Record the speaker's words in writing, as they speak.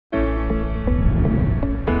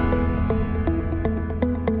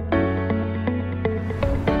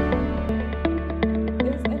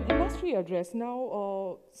address.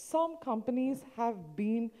 Now, some companies have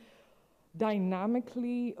been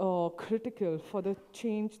dynamically critical for the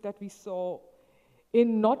change that we saw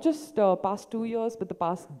in not just past 2 years, but the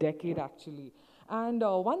past decade actually. And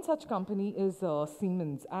one such company is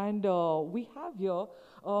Siemens. And we have here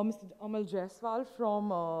Mr. Amal Jaiswal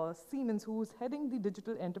from Siemens, who is heading the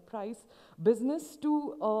digital enterprise business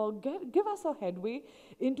to give us a headway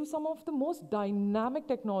into some of the most dynamic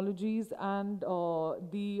technologies and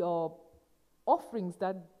the offerings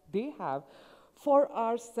that they have for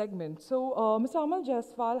our segment. So, Mr. Amal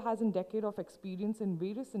Jaiswal has a decade of experience in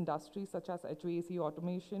various industries such as HVAC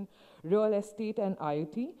automation, real estate, and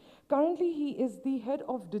IoT. Currently, he is the head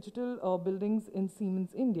of digital buildings in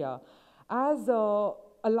Siemens India. As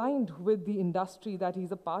aligned with the industry that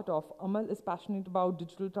he's a part of, Amal is passionate about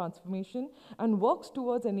digital transformation and works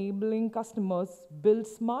towards enabling customers build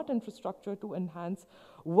smart infrastructure to enhance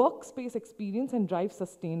workspace experience and drive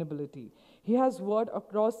sustainability. He has worked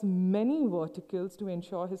across many verticals to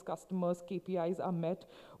ensure his customers' KPIs are met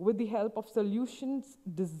with the help of solutions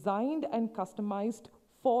designed and customized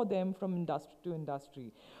for them from industry to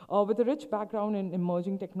industry. With a rich background in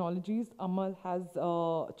emerging technologies, Amal has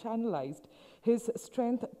channelized his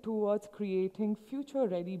strength towards creating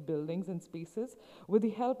future-ready buildings and spaces with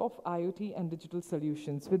the help of IoT and digital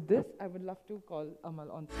solutions. With this, I would love to call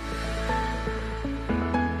Amal on stage.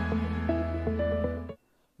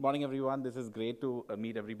 Morning, everyone. This is great to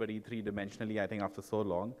meet everybody three-dimensionally, I think, after so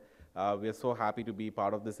long. We are so happy to be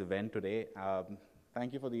part of this event today.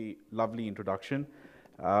 Thank you for the lovely introduction.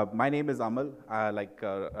 My name is Amal. Like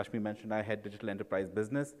Ashmi mentioned, I head digital enterprise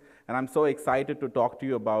business, and I'm so excited to talk to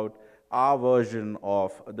you about our version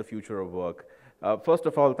of the future of work. First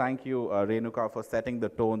of all, thank you, Renuka, for setting the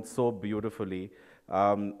tone so beautifully.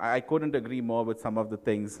 I couldn't agree more with some of the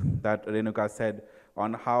things that Renuka said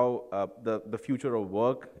on how the future of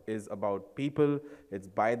work is about people, it's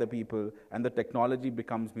by the people, and the technology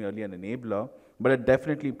becomes merely an enabler, but it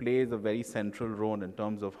definitely plays a very central role in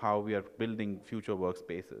terms of how we are building future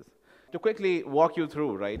workspaces. To quickly walk you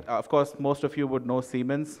through, right, of course, most of you would know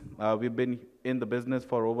Siemens. We've been in the business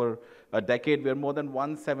for over a decade. We're more than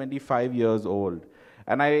 175 years old.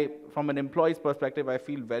 And from an employee's perspective, I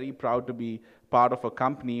feel very proud to be part of a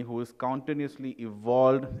company who has continuously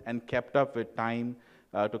evolved and kept up with time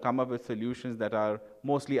to come up with solutions that are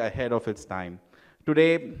mostly ahead of its time.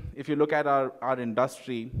 Today, if you look at our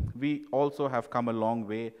industry, we also have come a long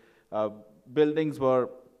way. Buildings were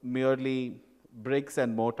merely bricks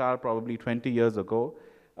and mortar probably 20 years ago,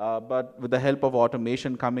 but with the help of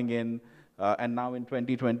automation coming in, and now in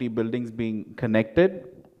 2020, buildings being connected,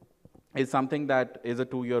 is something that is a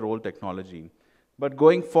 2-year-old technology. But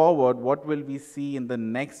going forward, what will we see in the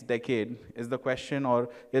next decade is the question, or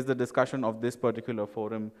is the discussion of this particular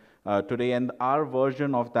forum today, and our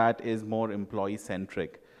version of that is more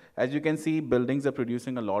employee-centric. As you can see, buildings are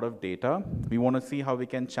producing a lot of data. We want to see how we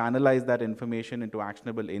can channelize that information into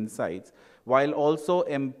actionable insights, while also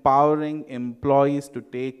empowering employees to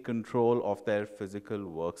take control of their physical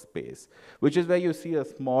workspace, which is where you see a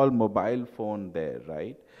small mobile phone there,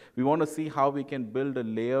 right? We want to see how we can build a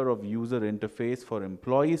layer of user interface for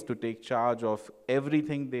employees to take charge of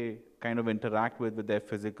everything they kind of interact with their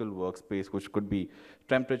physical workspace, which could be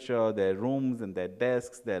temperature, their rooms and their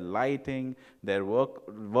desks, their lighting, their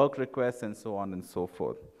work requests, and so on and so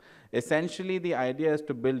forth. Essentially, the idea is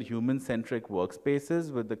to build human-centric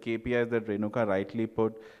workspaces with the KPIs that Renuka rightly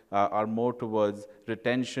put are more towards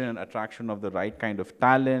retention, attraction of the right kind of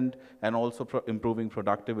talent, and also improving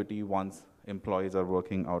productivity once employees are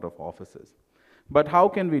working out of offices. But how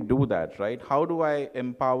can we do that, right? How do I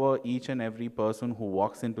empower each and every person who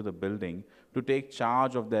walks into the building to take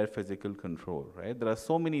charge of their physical control, right? There are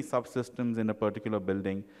so many subsystems in a particular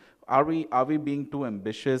building. Are we being too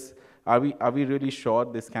ambitious? Are we really sure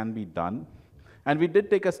this can be done? And we did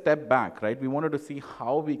take a step back, right? We wanted to see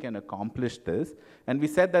how we can accomplish this. And we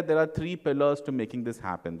said that there are 3 pillars to making this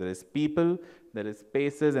happen. There is people, there is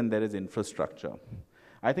spaces, and there is infrastructure.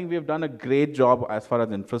 I think we have done a great job as far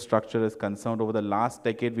as infrastructure is concerned. Over the last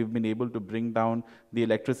decade, we've been able to bring down the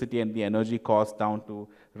electricity and the energy cost down to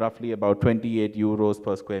roughly about 28 euros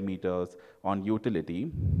per square meters on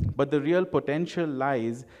utility. But the real potential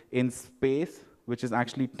lies in space, which is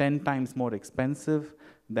actually 10 times more expensive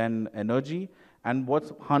than energy. And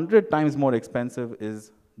what's 100 times more expensive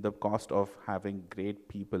is the cost of having great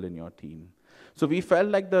people in your team. So we felt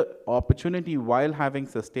like the opportunity, while having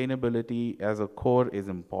sustainability as a core is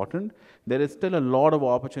important, there is still a lot of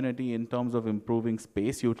opportunity in terms of improving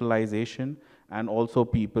space utilization and also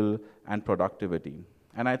people and productivity.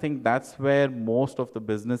 And I think that's where most of the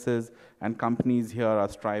businesses and companies here are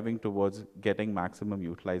striving towards getting maximum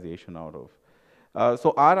utilization out of.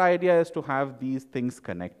 So our idea is to have these things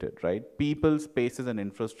connected, right? People, spaces, and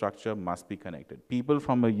infrastructure must be connected. People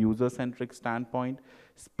from a user-centric standpoint,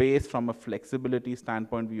 space from a flexibility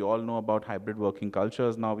standpoint. We all know about hybrid working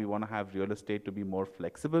cultures now. We want to have real estate to be more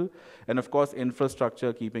flexible. And of course,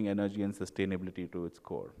 infrastructure, keeping energy and sustainability to its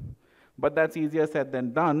core. But that's easier said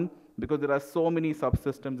than done because there are so many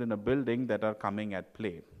subsystems in a building that are coming at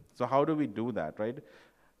play. So how do we do that, right?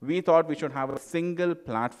 We thought we should have a single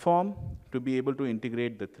platform to be able to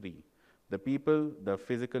integrate the three: the people, the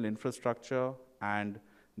physical infrastructure, and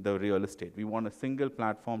the real estate. We want a single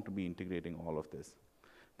platform to be integrating all of this.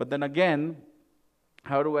 But then again,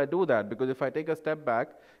 how do I do that? Because if I take a step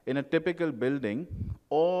back, in a typical building,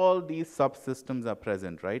 all these subsystems are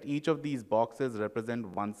present, right? Each of these boxes represent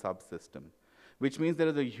one subsystem, which means there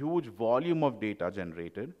is a huge volume of data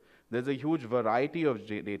generated. There's a huge variety of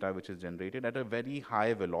data which is generated at a very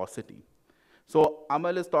high velocity. So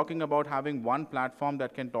Amal is talking about having one platform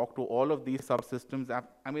that can talk to all of these subsystems.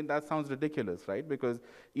 I mean, that sounds ridiculous, right? Because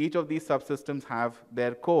each of these subsystems have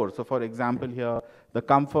their core. So for example here, the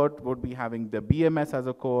comfort would be having the BMS as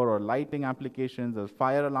a core, or lighting applications, or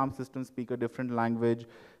fire alarm systems speak a different language,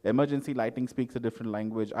 emergency lighting speaks a different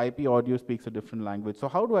language, IP audio speaks a different language. So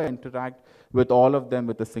how do I interact with all of them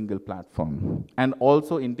with a single platform? And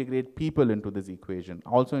also integrate people into this equation,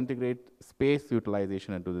 also integrate space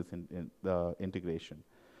utilization into this integration.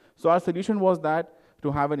 So our solution was that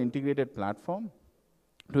to have an integrated platform,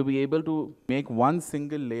 to be able to make one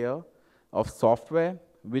single layer of software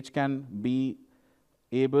which can be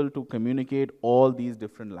able to communicate all these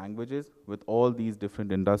different languages with all these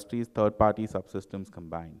different industries, third-party subsystems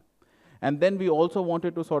combined. And then we also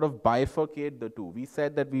wanted to sort of bifurcate the two. We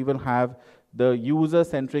said that we will have the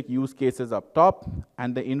user-centric use cases up top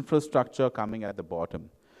and the infrastructure coming at the bottom.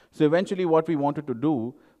 So eventually what we wanted to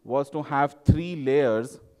do was to have 3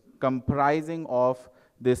 layers comprising of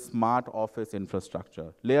this smart office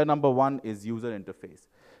infrastructure. Layer number 1 is user interface.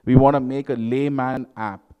 We want to make a layman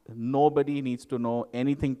app. Nobody needs to know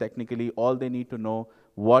anything technically. All they need to know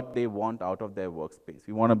what they want out of their workspace.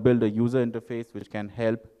 We want to build a user interface which can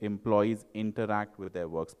help employees interact with their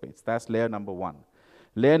workspace. That's layer number 1.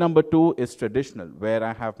 Layer number 2 is traditional, where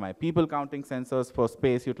I have my people counting sensors for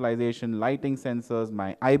space utilization, lighting sensors,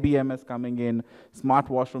 my IBMS coming in, smart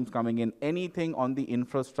washrooms coming in. Anything on the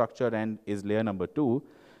infrastructure end is layer number 2.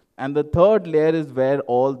 And the third layer is where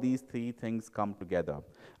all these 3 things come together.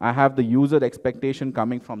 I have the user expectation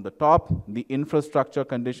coming from the top, the infrastructure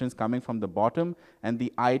conditions coming from the bottom, and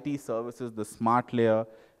the IT services, the smart layer,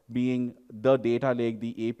 being the data lake,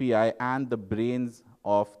 the API, and the brains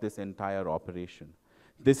of this entire operation.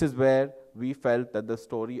 This is where we felt that the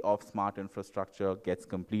story of smart infrastructure gets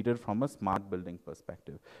completed from a smart building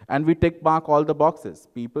perspective. And we tick mark all the boxes: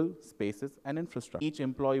 people, spaces, and infrastructure. Each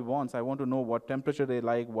employee wants. I want to know what temperature they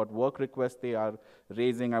like, what work requests they are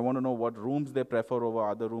raising. I want to know what rooms they prefer over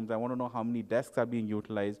other rooms. I want to know how many desks are being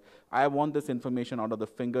utilized. I want this information out of the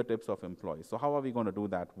fingertips of employees. So how are we going to do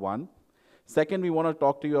that? One. Second, we want to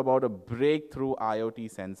talk to you about a breakthrough IoT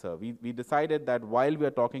sensor. We decided that while we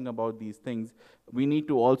are talking about these things, we need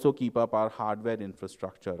to also keep up our hardware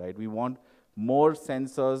infrastructure, right? We want more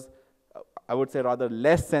sensors, I would say rather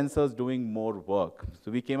less sensors doing more work.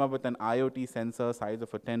 So we came up with an IoT sensor size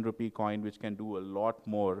of a 10 rupee coin, which can do a lot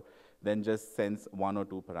more than just sense 1 or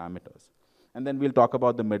 2 parameters. And then we'll talk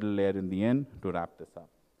about the middle layer in the end to wrap this up,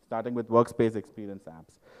 starting with workspace experience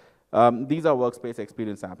apps. These are workspace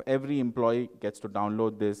experience app. Every employee gets to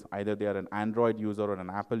download this. Either they are an Android user or an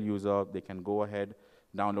Apple user. They can go ahead,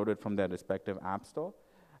 download it from their respective app store.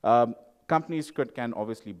 Companies can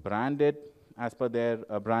obviously brand it as per their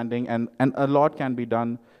branding, and a lot can be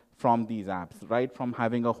done from these apps, right? From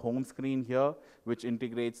having a home screen here, which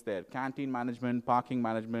integrates their canteen management, parking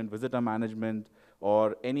management, visitor management,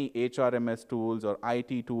 or any HRMS tools or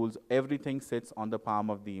IT tools. Everything sits on the palm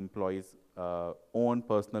of the employee's own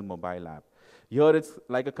personal mobile app. Here it's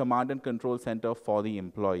like a command and control center for the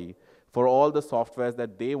employee, for all the softwares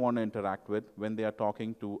that they want to interact with when they are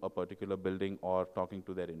talking to a particular building or talking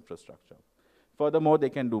to their infrastructure. Furthermore, they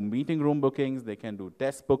can do meeting room bookings, they can do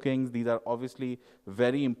desk bookings. These are obviously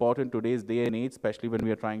very important today's day and age, especially when we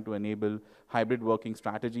are trying to enable hybrid working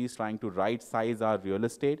strategies, trying to right-size our real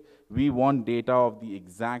estate. We want data of the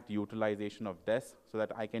exact utilization of desks so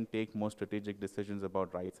that I can take more strategic decisions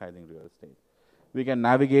about right-sizing real estate. We can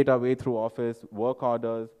navigate our way through office, work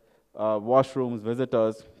orders, washrooms,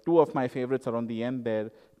 visitors. 2 of my favorites are on the end there: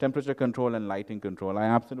 temperature control and lighting control. I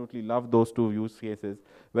absolutely love those 2 use cases,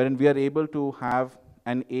 wherein we are able to have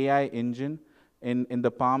an AI engine in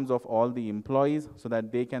the palms of all the employees so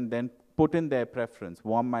that they can then put in their preference,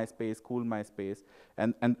 warm my space, cool my space,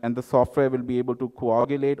 and the software will be able to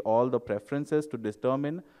coagulate all the preferences to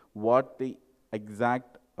determine what the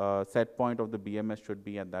exact set point of the BMS should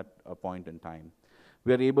be at that point in time.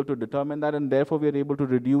 We are able to determine that, and therefore we are able to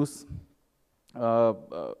reduce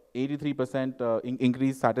 83%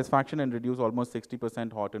 increase satisfaction and reduce almost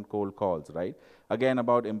 60% hot and cold calls, right? Again,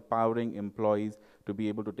 about empowering employees to be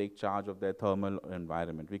able to take charge of their thermal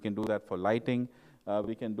environment. We can do that for lighting.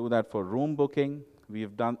 We can do that for room booking.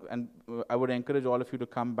 We've done, and I would encourage all of you to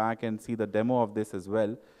come back and see the demo of this as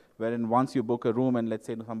well, wherein once you book a room and let's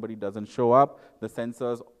say somebody doesn't show up, the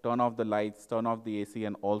sensors turn off the lights, turn off the AC,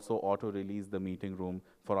 and also auto-release the meeting room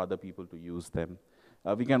for other people to use them.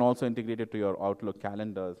 We can also integrate it to your Outlook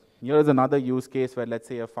calendars. Here is another use case where, let's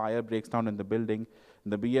say, a fire breaks down in the building.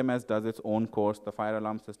 The BMS does its own course. The fire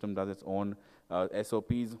alarm system does its own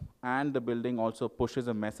SOPs. And the building also pushes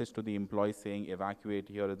a message to the employees saying, evacuate,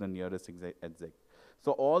 here is the nearest exit.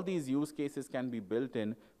 So all these use cases can be built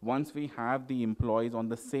in once we have the employees on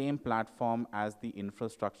the same platform as the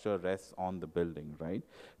infrastructure rests on the building, right?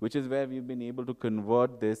 Which is where we've been able to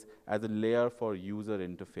convert this as a layer for user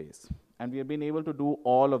interface. And we have been able to do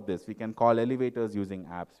all of this. We can call elevators using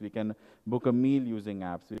apps. We can book a meal using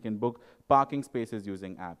apps. We can book parking spaces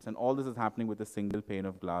using apps. And all this is happening with a single pane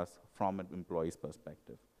of glass from an employee's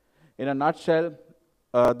perspective. In a nutshell,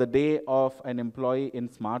 the day of an employee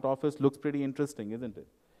in Smart Office looks pretty interesting, isn't it?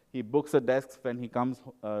 He books a desk when he comes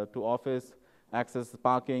to office, access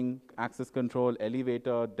parking, access control,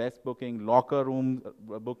 elevator, desk booking, locker room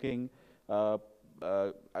booking,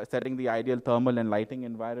 setting the ideal thermal and lighting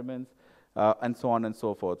environments, and so on and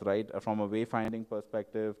so forth, right? From a wayfinding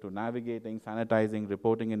perspective to navigating, sanitizing,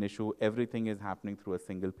 reporting an issue, everything is happening through a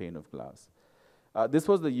single pane of glass. This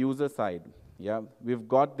was the user side. Yeah, we've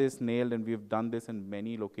got this nailed and we've done this in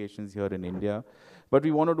many locations here in India. But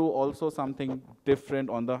we want to do also something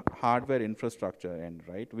different on the hardware infrastructure end,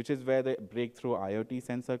 right? Which is where the breakthrough IoT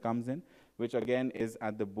sensor comes in, which again is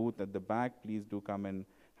at the booth at the back. Please do come and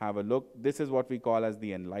have a look. This is what we call as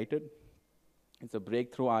the Enlightened. It's a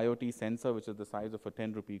breakthrough IoT sensor, which is the size of a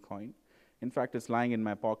 10-rupee coin. In fact, it's lying in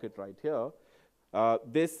my pocket right here.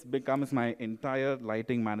 This becomes my entire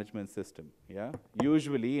lighting management system, yeah?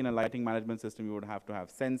 Usually, in a lighting management system, you would have to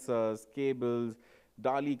have sensors, cables,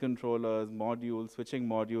 DALI controllers, modules, switching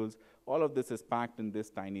modules. All of this is packed in this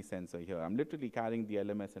tiny sensor here. I'm literally carrying the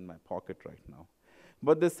LMS in my pocket right now.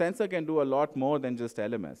 But this sensor can do a lot more than just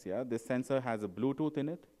LMS, yeah? This sensor has a Bluetooth in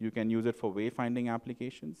it. You can use it for wayfinding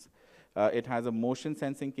applications. It has a motion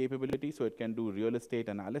sensing capability, so it can do real estate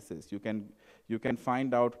analysis. You can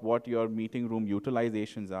find out what your meeting room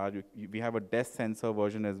utilizations are. We have a desk sensor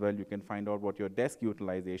version as well. You can find out what your desk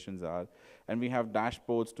utilizations are. And we have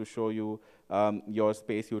dashboards to show you your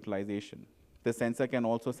space utilization. The sensor can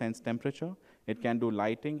also sense temperature. It can do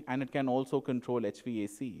lighting, and it can also control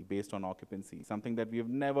HVAC based on occupancy, something that we have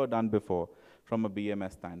never done before from a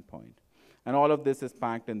BMS standpoint. And all of this is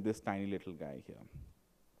packed in this tiny little guy here.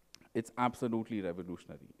 It's absolutely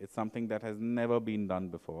revolutionary. It's something that has never been done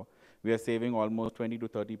before. We are saving almost 20 to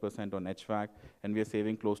 30% on HVAC, and we are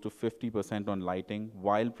saving close to 50% on lighting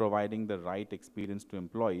while providing the right experience to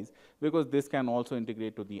employees, because this can also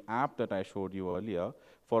integrate to the app that I showed you earlier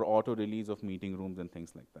for auto-release of meeting rooms and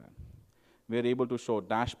things like that. We are able to show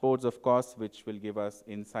dashboards, of course, which will give us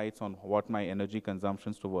insights on what my energy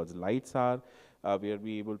consumptions towards lights are. We'll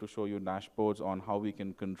be able to show you dashboards on how we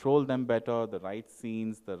can control them better, the right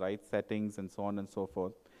scenes, the right settings, and so on and so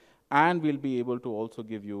forth. And we'll be able to also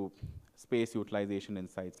give you space utilization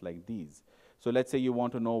insights like these. So let's say you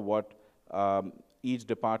want to know what each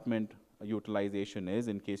department utilization is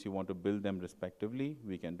in case you want to build them respectively,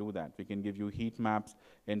 we can do that. We can give you heat maps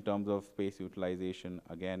in terms of space utilization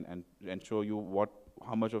again and show you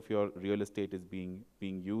how much of your real estate is being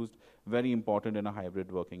used. Very important in a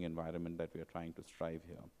hybrid working environment that we are trying to strive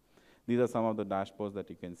here. These are some of the dashboards that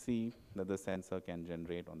you can see that the sensor can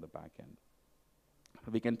generate on the back end.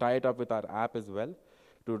 We can tie it up with our app as well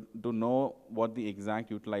to know what the exact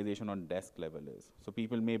utilization on desk level is. So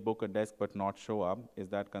people may book a desk but not show up. Is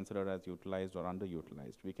that considered as utilized or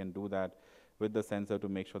underutilized? We can do that with the sensor to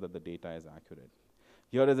make sure that the data is accurate.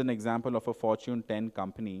 Here is an example of a Fortune 10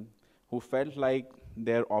 company who felt like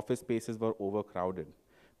their office spaces were overcrowded.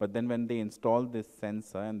 But then when they installed this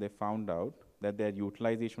sensor and they found out that their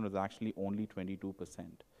utilization was actually only 22%.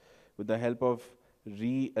 With the help of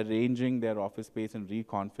rearranging their office space and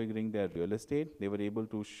reconfiguring their real estate, they were able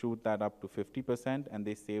to shoot that up to 50%, and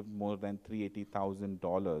they saved more than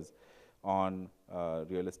 $380,000 on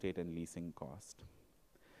real estate and leasing cost.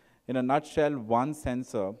 In a nutshell, one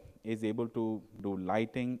sensor is able to do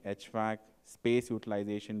lighting, HVAC, space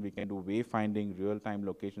utilization. We can do wayfinding, real-time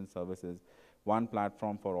location services, one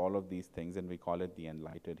platform for all of these things, and we call it the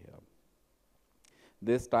Enlighted here.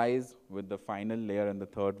 This ties with the final layer and the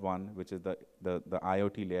third one, which is the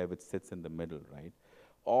IoT layer, which sits in the middle, right?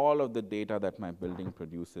 All of the data that my building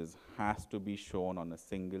produces has to be shown on a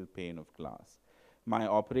single pane of glass. My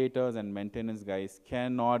operators and maintenance guys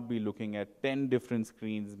cannot be looking at 10 different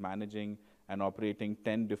screens, managing and operating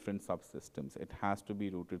 10 different subsystems. It has to be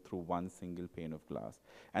routed through one single pane of glass.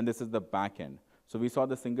 And this is the back end. So we saw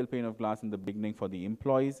the single pane of glass in the beginning for the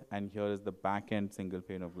employees, and here is the back-end single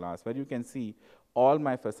pane of glass, where you can see all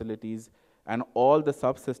my facilities and all the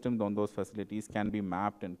subsystems on those facilities can be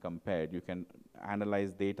mapped and compared. You can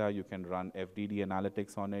analyze data, you can run FDD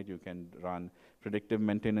analytics on it, you can run predictive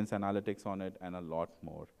maintenance analytics on it, and a lot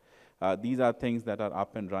more. These are things that are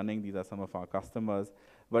up and running. These are some of our customers.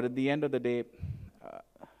 But at the end of the day,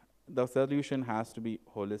 the solution has to be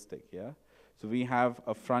holistic, yeah? So we have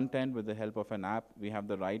a front end with the help of an app. We have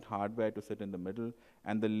the right hardware to sit in the middle,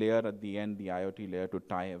 and the layer at the end, the IoT layer, to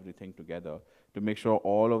tie everything together to make sure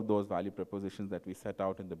all of those value propositions that we set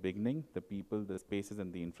out in the beginning, the people, the spaces,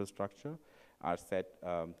 and the infrastructure, are set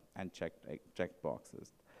and checked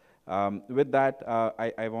boxes. With that,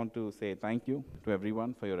 I want to say thank you to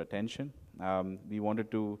everyone for your attention. We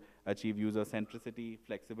wanted to achieve user centricity,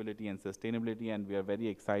 flexibility, and sustainability, and we are very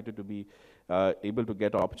excited to be able to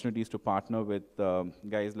get opportunities to partner with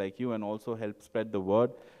guys like you and also help spread the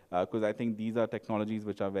word, because I think these are technologies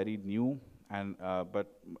which are very new, and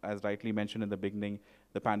but as rightly mentioned in the beginning,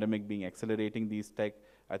 the pandemic being accelerating these tech,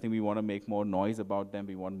 I think we want to make more noise about them.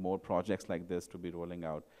 We want more projects like this to be rolling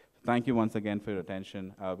out. Thank you once again for your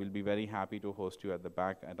attention. We'll be very happy to host you at the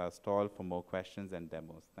back at our stall for more questions and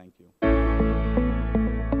demos. Thank you.